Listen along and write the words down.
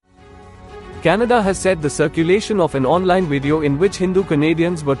Canada has said the circulation of an online video in which Hindu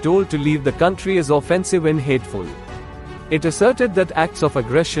Canadians were told to leave the country is offensive and hateful. It asserted that acts of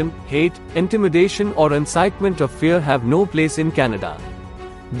aggression, hate, intimidation or incitement of fear have no place in Canada.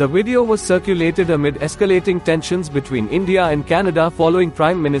 The video was circulated amid escalating tensions between India and Canada following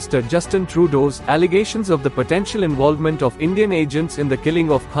Prime Minister Justin Trudeau's allegations of the potential involvement of Indian agents in the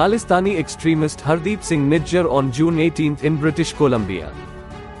killing of Khalistani extremist Hardeep Singh Nijjar on June 18 in British Columbia.